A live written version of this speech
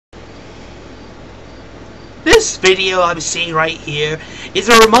This video I'm seeing right here is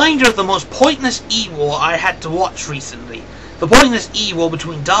a reminder of the most pointless e-war I had to watch recently. The pointless e-war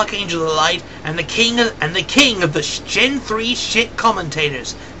between DarkAngelTheLight and the king of the Gen 3 shit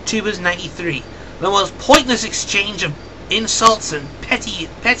commentators, Tubers93. The most pointless exchange of insults and petty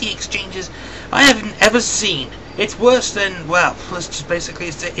exchanges I have ever seen. It's worse than, well, let's just basically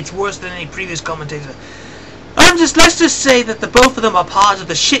say it's worse than any previous commentator. Let's just say that the both of them are part of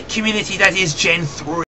the shit community that is Gen 3.